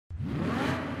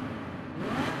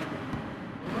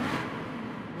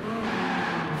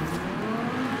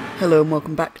Hello and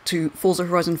welcome back to Forza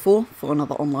Horizon 4 for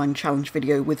another online challenge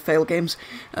video with Failgames.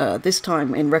 This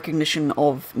time in recognition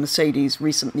of Mercedes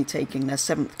recently taking their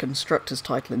 7th Constructors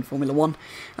title in Formula 1,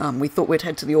 we thought we'd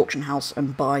head to the auction house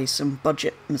and buy some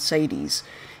budget Mercedes.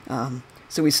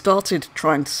 So we started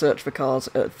trying to search for cars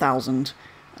at 1,000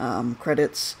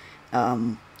 credits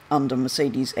under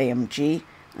Mercedes AMG,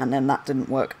 and then that didn't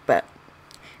work. But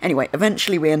anyway,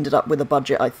 eventually we ended up with a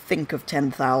budget, I think, of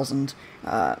 10,000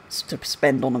 to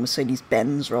spend on a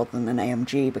Mercedes-Benz rather than an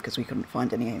AMG, because we couldn't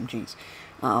find any AMGs.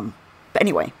 But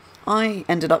anyway, I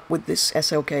ended up with this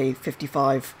SLK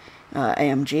 55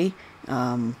 AMG,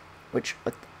 which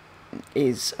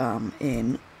is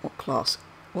in... what class?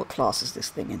 What class is this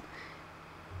thing in?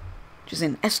 Which is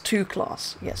in S2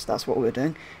 class. Yes, that's what we're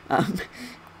doing.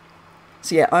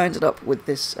 So yeah, I ended up with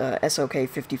this SLK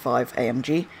 55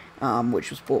 AMG, which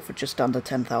was bought for just under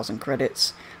 10,000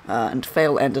 credits, and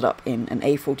Fail ended up in an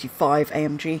A45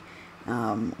 AMG,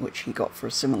 which he got for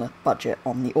a similar budget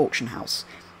on the auction house.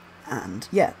 And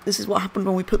yeah, this is what happened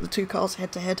when we put the two cars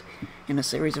head to head in a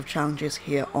series of challenges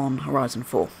here on Horizon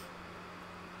 4.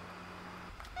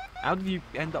 How did you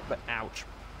end up at... ouch.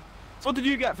 So what did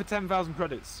you get for 10,000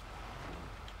 credits?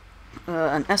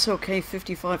 An SLK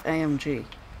 55 AMG.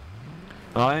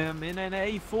 I am in an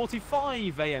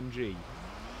A45 AMG.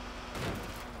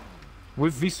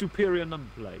 With the superior number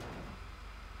plate.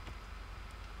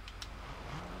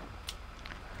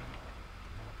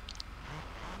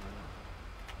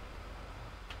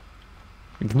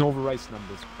 Ignore the race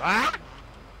numbers. Ah!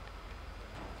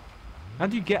 How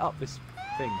do you get up this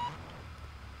thing?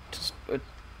 Just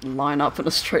line up in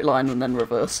a straight line and then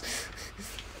reverse.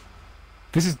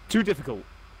 This is too difficult.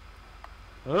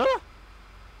 Huh?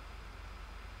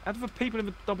 How do the people in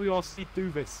the WRC do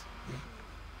this?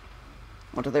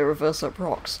 Or do they reverse up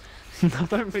rocks? I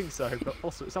don't think so, but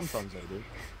also sometimes they do.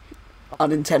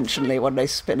 Unintentionally when they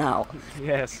spin out.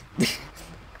 Yes.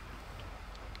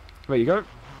 There you go.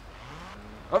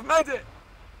 I've made it!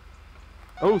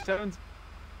 Oh, 7.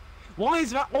 Why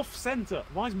is that off-centre?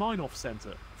 Why is mine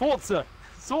off-centre? Forza!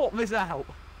 Sort this out!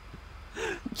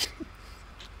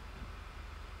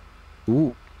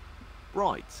 Ooh.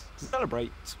 Right. To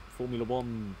celebrate Formula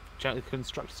 1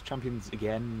 Constructors Champions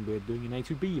again, we're doing an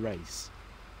A2B race.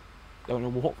 Don't know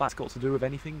what that's got to do with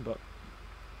anything, but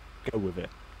go with it.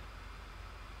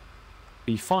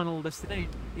 The final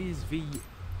destination is the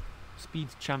Speed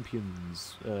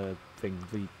Champions thing,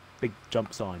 the big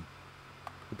jump sign,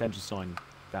 the danger sign.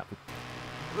 That would...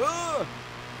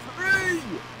 3,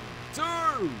 2,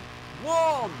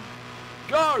 1,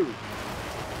 go!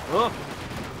 Oh,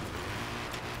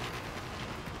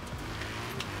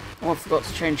 I forgot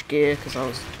to change gear because I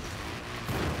was...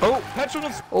 Oh, petrol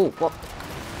was... Oh, what?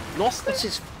 Lost it? What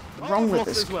is wrong with lost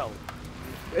this? as well.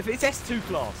 If it's S2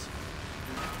 class.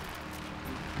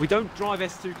 We don't drive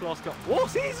S2 class cars.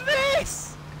 What is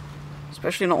this?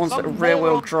 Especially not ones that are Some rear-wheel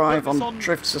moron drive put this on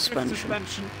drift suspension.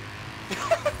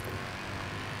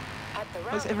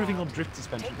 Where's everything on drift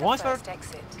suspension? Why is there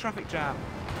a traffic jam?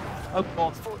 Oh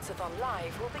god.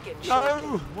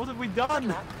 No! What have we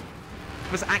done?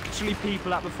 There's actually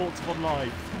people at the Forza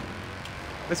Live.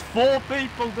 There's 4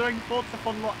 people doing Forza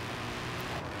Live.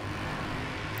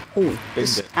 Oh,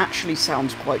 this actually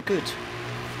sounds quite good.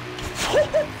 So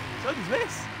does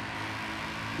this.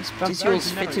 Is yours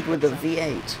fitted with a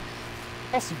V8?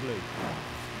 Possibly.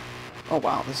 Oh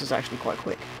wow, this is actually quite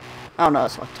quick. Oh no,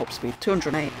 it's like top speed,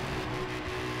 208.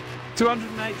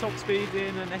 208 top speed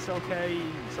in an SLK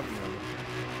something like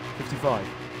that. 55.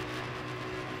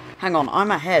 Hang on,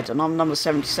 I'm ahead and I'm number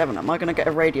 77. Am I going to get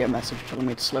a radio message telling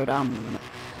me to slow down in a minute?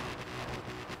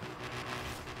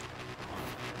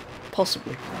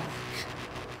 Possibly.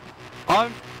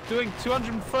 I'm doing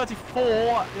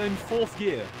 234 in 4th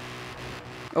gear.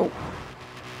 Oh.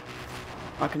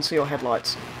 I can see your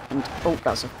headlights. And oh,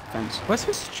 that's a fence. Where's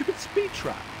this stupid speed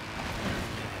trap?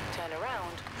 Turn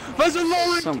around. There's a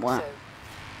lorry! Somewhere.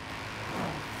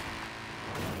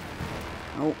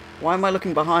 Oh, why am I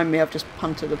looking behind me? I've just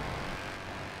punted a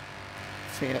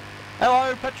Fiat.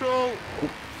 Hello, petrol! Oh.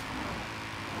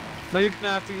 No, you're gonna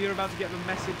have to. You're about to get the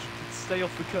message to stay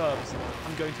off the curbs.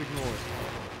 I'm going to ignore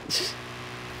it.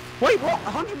 Wait, what?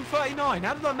 139?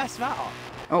 How did I mess that up?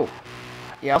 Oh,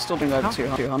 yeah, I was still doing over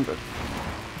 200.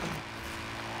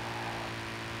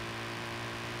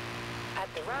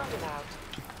 At the roundabout,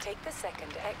 take the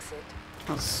second exit.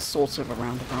 That's sort of a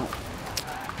roundabout.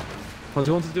 Well,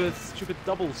 do you want to do a stupid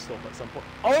double stop at some point?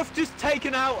 Oh, I've just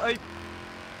taken out a...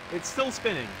 It's still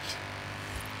spinning.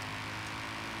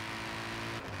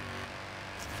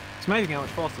 It's amazing how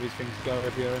much faster these things go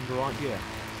if you're in the right gear.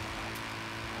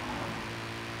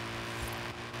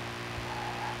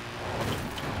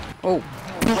 Oh.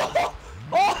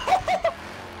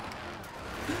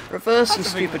 Reverse, you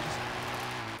stupid.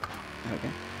 Okay.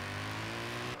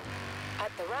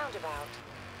 At the roundabout,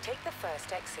 take the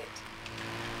first exit.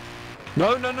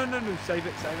 No, no, no, no, no. Save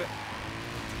it, save it.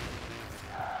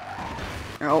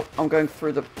 Oh, I'm going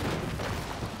through the...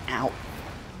 Ow.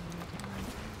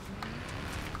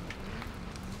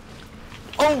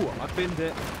 Oh, I binned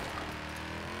it.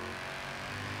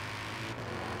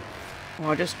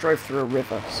 Well, I just drove through a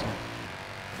river, so...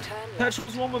 Turn left.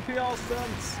 Petrol's one with PR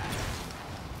stunts.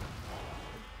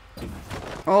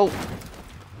 Oh!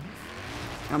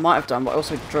 I might have done, but I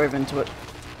also drove into a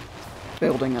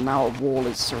building and now a wall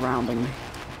is surrounding me.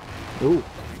 Oh,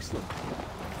 excellent.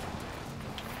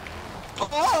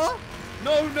 Oh!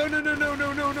 No, no, no, no, no,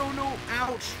 no, no, no, no.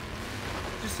 Ouch.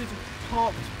 Just hit a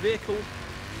parked vehicle.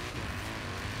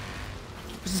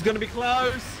 This is going to be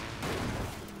close.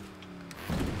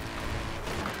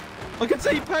 I can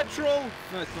see petrol.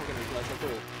 No, it's not going to be close at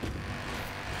all.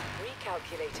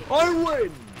 Recalculating. I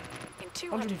win. In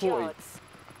 200 140. yards,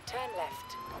 turn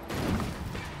left.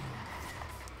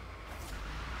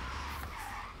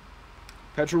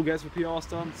 Petrol gets the PR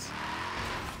stunts.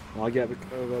 I get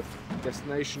the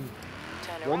destination.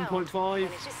 Turn around 1.5. when it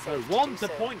is No, safe to 1 do to so.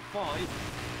 0.5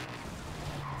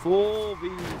 for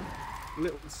the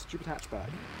little stupid hatchback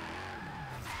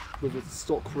with a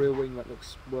stock rear wing that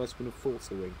looks worse than a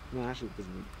Forza wing. No, actually, it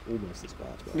doesn't look almost as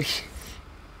bad. But...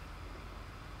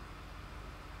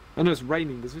 I know it's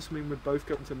raining. Does this mean we're both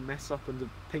going to mess up and the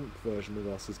pink version of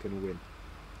us is going to win?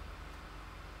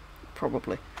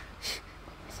 Probably.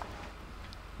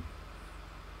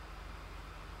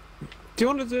 Do you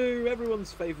want to do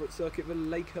everyone's favourite circuit, the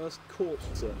Lakehurst Court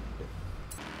circuit?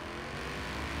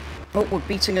 Oh, we're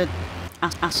beating a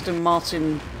Aston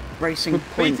Martin Racing We're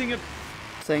Point beating a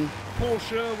thing.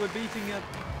 Porsche, we're beating a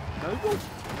Noble?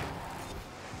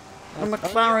 A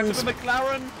McLaren's The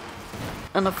McLaren!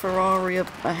 and a Ferrari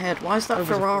ahead. Why is that Oh, there's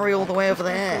a Ferrari all the way over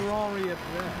there? Ferrari up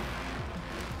there.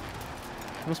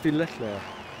 Must be Leclerc.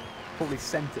 Probably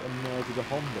sent it and murdered a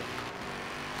Honda.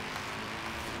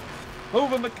 Oh,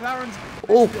 the McLaren's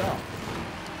Oh. messed it up.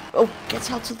 Oh,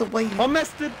 get out of the way. I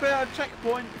messed it by a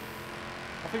checkpoint.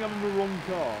 I think I'm in the wrong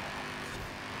car.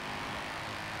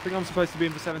 I think I'm supposed to be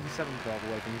in the 77 car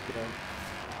the way things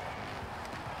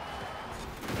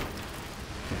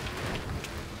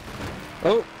go.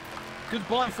 Oh,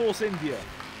 goodbye Force India.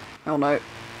 Oh no.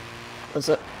 There's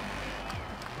it.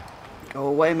 Go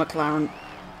away, McLaren.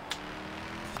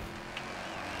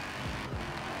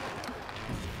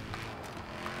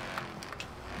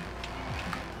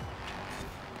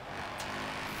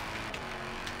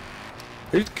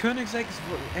 Who's Koenigsegg's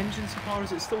engine supplier?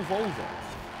 Is it still Volvo?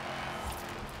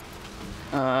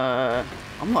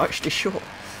 I'm not actually sure.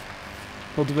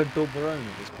 Or do they build their own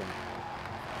at this point?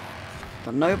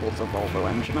 The Noble's a Volvo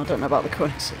engine. I don't know about the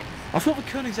Koenigsegg. I thought the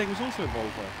Koenigsegg was also a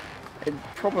Volvo. It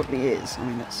probably is. I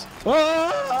mean, it's...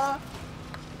 Ah!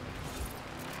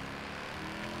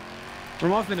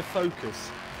 Reminds me of Focus.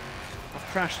 I've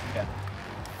crashed again.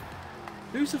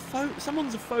 Who's a Focus?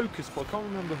 Someone's a Focus, but I can't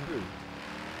remember who.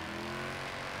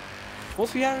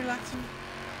 What's the Ari Latin?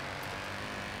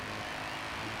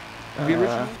 The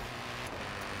original?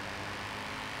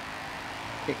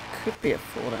 It could be a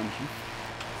Ford engine.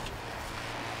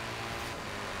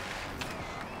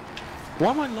 Why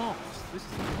am I lost? This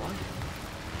is not right.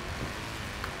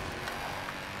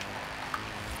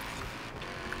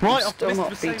 Right, I've Still missed not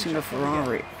the same beating a checkpoint again.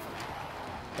 Ferrari.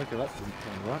 Okay, that doesn't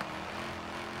sound right.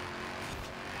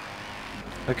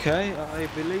 Okay, I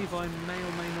believe I may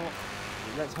or may not.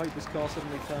 Let's hope this car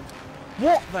suddenly turns.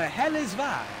 What the hell is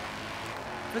that?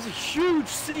 There's a huge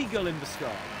seagull in the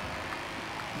sky.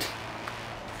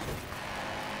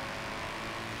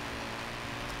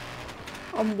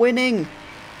 I'm winning!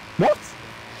 What?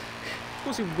 Of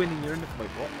course you're winning, you're in the... Wait,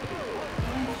 what?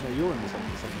 No, you're in the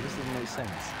something. This doesn't make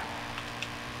sense.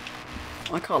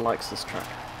 My car likes this track.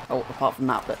 Oh, apart from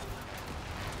that bit.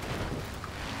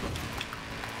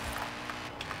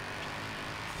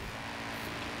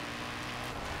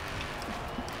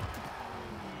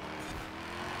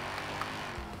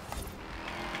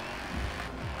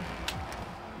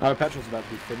 Oh, petrol's about to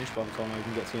be finished by the time I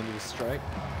can get to the end of the straight.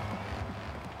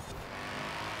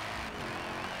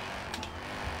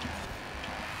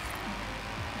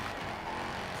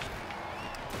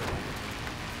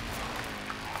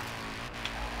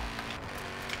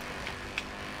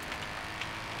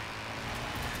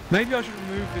 Maybe I should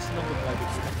remove this number plate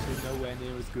because it's actually nowhere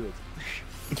near as good.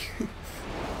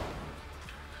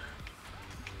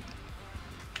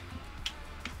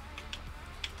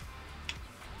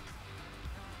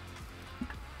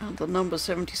 And the number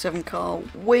 77 car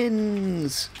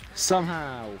wins!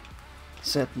 Somehow.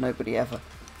 Said nobody ever.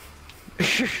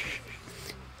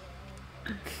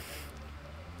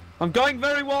 I'm going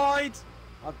very wide!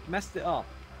 I've messed it up.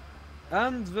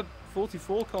 And the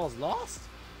 44 car's last?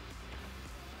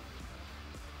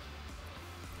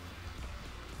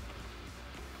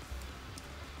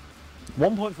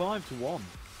 $1.5 to 1.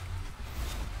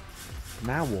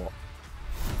 Now what?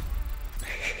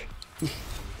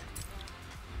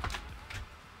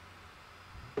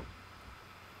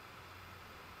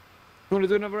 You want to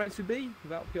do another X2B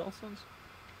without PR sons?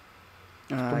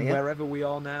 From Yeah. wherever we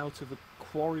are now to the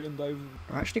quarry and over.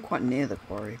 We're actually quite near the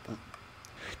quarry, but...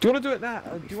 Do you want to do it now?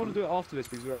 That'd be Do you want fun. to do it after this?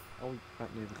 Because we're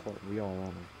back near the quarry. We are,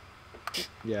 aren't we?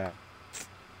 Yeah.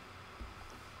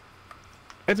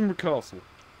 Edinburgh Castle.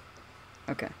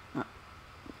 Okay, that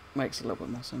makes a little bit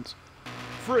more sense.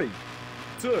 3,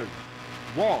 2,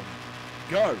 1,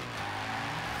 go!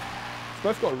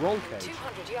 Both got a roll cage.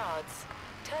 200 yards.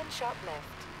 Turn sharp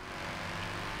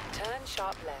left. Turn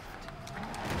sharp left.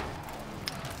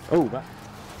 Oh, that.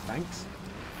 Thanks.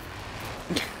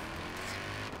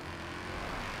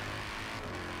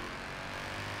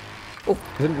 Oh,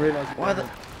 I didn't realise why the...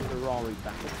 Ferrari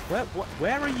back.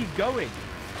 Where are you going?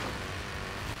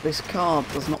 This car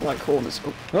does not like corners.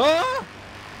 Oh, Ah!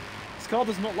 This car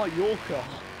does not like your car.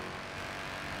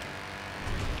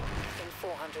 In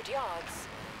 400 yards.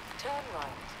 Turn right.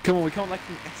 Come on, we can't let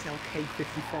an SLK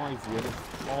 55 win.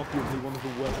 Arguably one of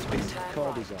the worst pieces of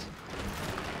car design.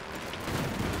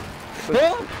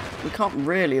 Ah! we can't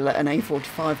really let an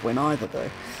A45 win either, though.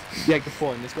 Yeah, good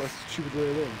point. It's got a stupid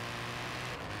rear wing.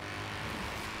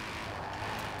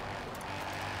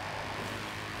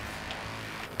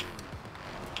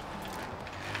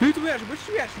 Which do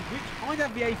we actually, I'd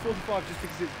have the A45 just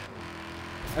because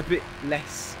it's a bit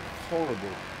less horrible.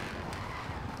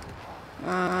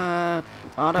 I'd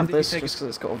have think you this take just because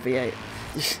it's got a V8.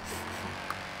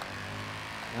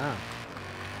 Ah.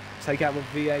 Take out the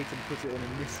V8 and put it in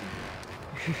a Nissan.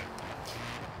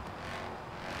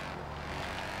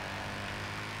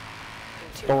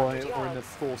 In Or 200 in a yards.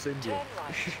 Force India. Turn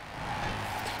right.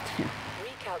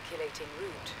 Recalculating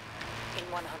route.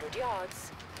 In 100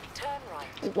 yards. Turn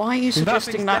right. Why are you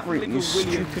suggesting that route, definitely you the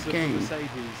Williams stupid of the game? Mercedes,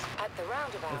 At the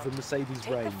roundabout. of the Mercedes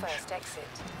Take range. the first exit.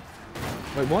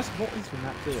 Wait, what is the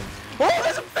map doing? Oh,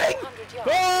 there's a thing! 200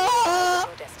 yards. Ah!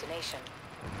 Your destination.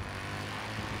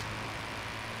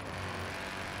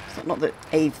 Is that not the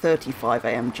A35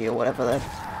 AMG or whatever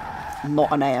they're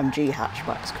not an AMG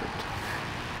hatchback's called?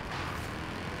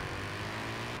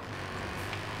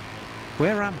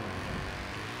 Where am I?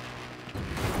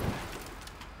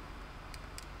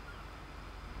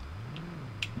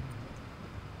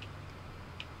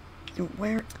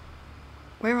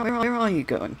 Where are you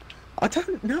going? I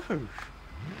don't know.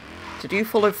 Did you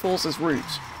follow Forza's route?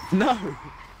 No.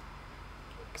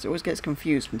 Because it always gets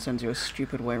confused and sends you a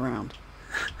stupid way around.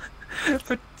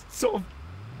 I sort of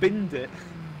binned it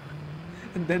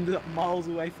and ended up miles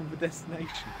away from the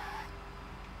destination.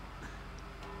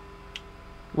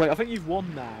 Wait, I think you've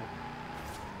won now.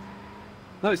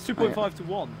 No, it's 2.5 Oh, yeah. to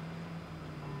 1.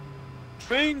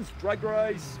 Beans, drag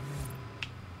race.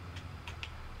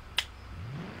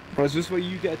 Right, is this where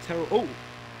you get a terrible... Oh!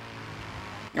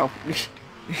 Oh.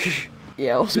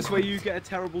 Yeah, Is also this where you get a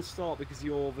terrible start because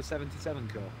you're the 77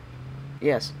 car?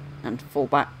 Yes, and fall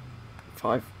back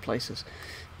 5 places.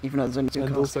 Even though there's only 2 And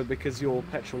cars. also because you're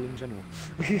petrol in general.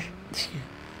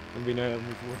 And we know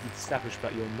we've already established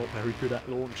that you're not very good at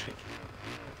launching.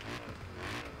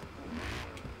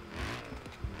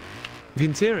 The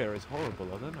interior is horrible.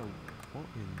 I don't know what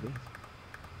is this.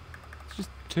 It's just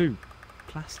too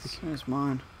plastic. So is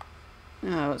mine.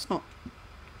 No, it's not.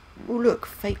 Oh look,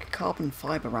 fake carbon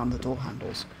fibre around the door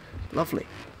handles. Lovely.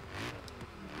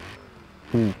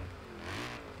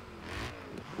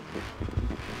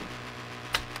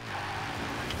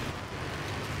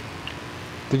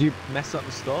 Did you mess up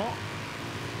the start?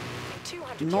 In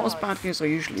 200 Not as yards. badly as I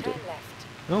usually do. Turn left.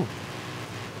 Oh.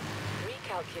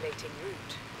 Recalculating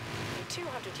route. In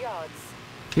 200 yards.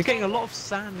 You're getting a lot of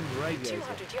sand in the In radiator.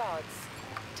 200 yards.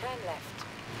 Turn left.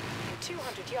 In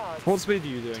 200 yards. What speed are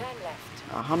you doing? Turn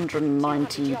left.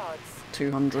 190, 200 yards.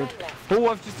 200. Turn left. Oh,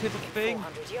 I've just hit a In thing.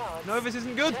 400 yards. No, this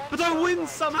isn't good, Turn but I sharp win right.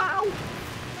 somehow!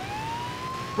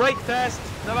 Brake test!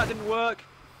 No, that didn't work.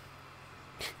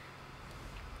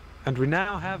 And we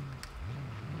now have...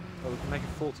 Oh, we can make a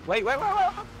 40... Wait!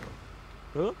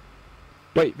 Huh?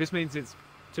 Wait, this means it's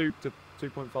 2 to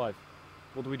 2.5.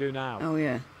 What do we do now? Oh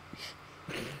yeah.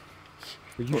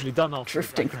 We're usually done after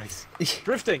Drifting. the drag race.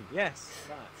 Drifting, yes.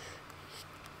 That.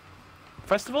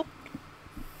 Festival?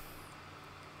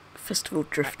 Festival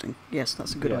drifting. Yes,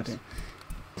 that's a good Yes. idea.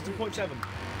 2.7.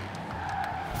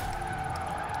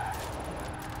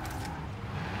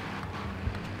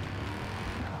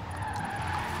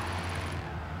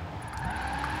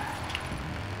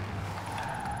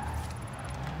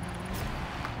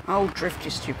 Oh, drift,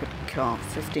 you stupid car.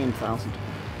 15,000.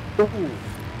 Ooh.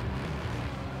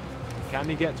 Can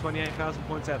he get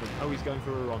 28,000.7? Oh, he's going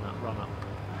for a run up.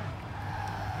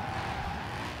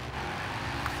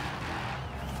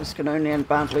 This can only end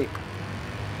badly.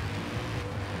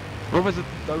 Brothers of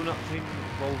Donut Team,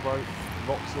 Volvo,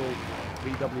 Vauxhall,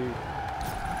 VW.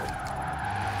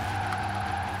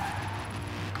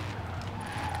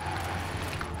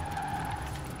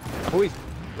 Oh, he's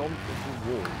gone into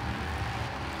the wall.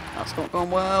 That's not gone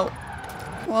well.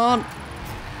 Come on.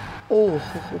 Oh,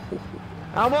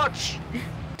 How much?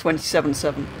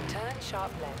 27.7. Turn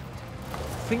sharp left. I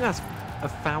think that's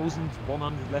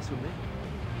 1,100 less than me.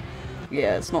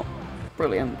 Yeah, it's not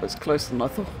brilliant, but it's closer than I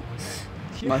thought.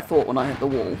 Than I Yeah. thought when I hit the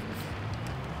wall.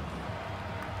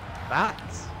 That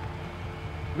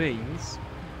means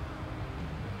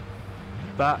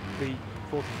that the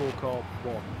 44 car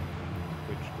won,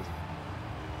 which is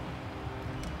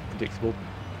predictable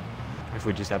if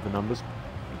we just have the numbers.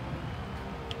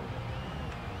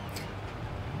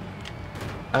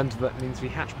 And that means the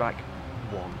hatchback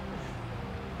won.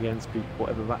 The end speed,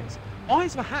 whatever that is. Why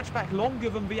is the hatchback longer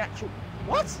than the actual...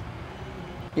 What?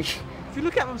 If you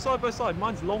look at them side by side,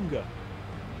 mine's longer.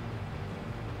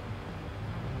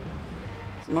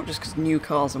 It's not just because new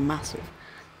cars are massive.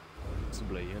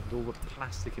 Possibly, and all the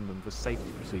plastic in them for safety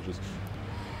procedures.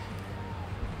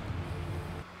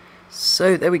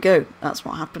 So there we go. That's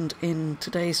what happened in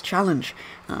today's challenge.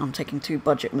 I'm taking two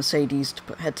budget Mercedes to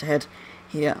put head to head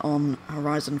here on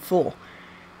Horizon 4.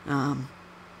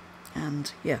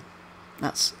 And yeah,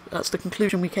 that's the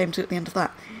conclusion we came to at the end of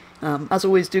that. As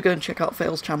always, do go and check out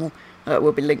Fail's channel. It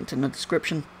will be linked in the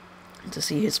description to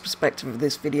see his perspective of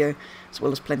this video, as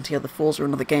well as plenty other Forza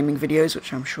and other gaming videos,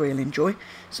 which I'm sure you'll enjoy.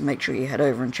 So make sure you head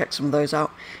over and check some of those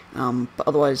out. But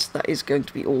otherwise, that is going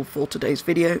to be all for today's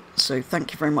video. So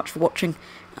thank you very much for watching,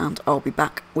 and I'll be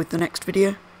back with the next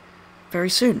video very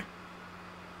soon.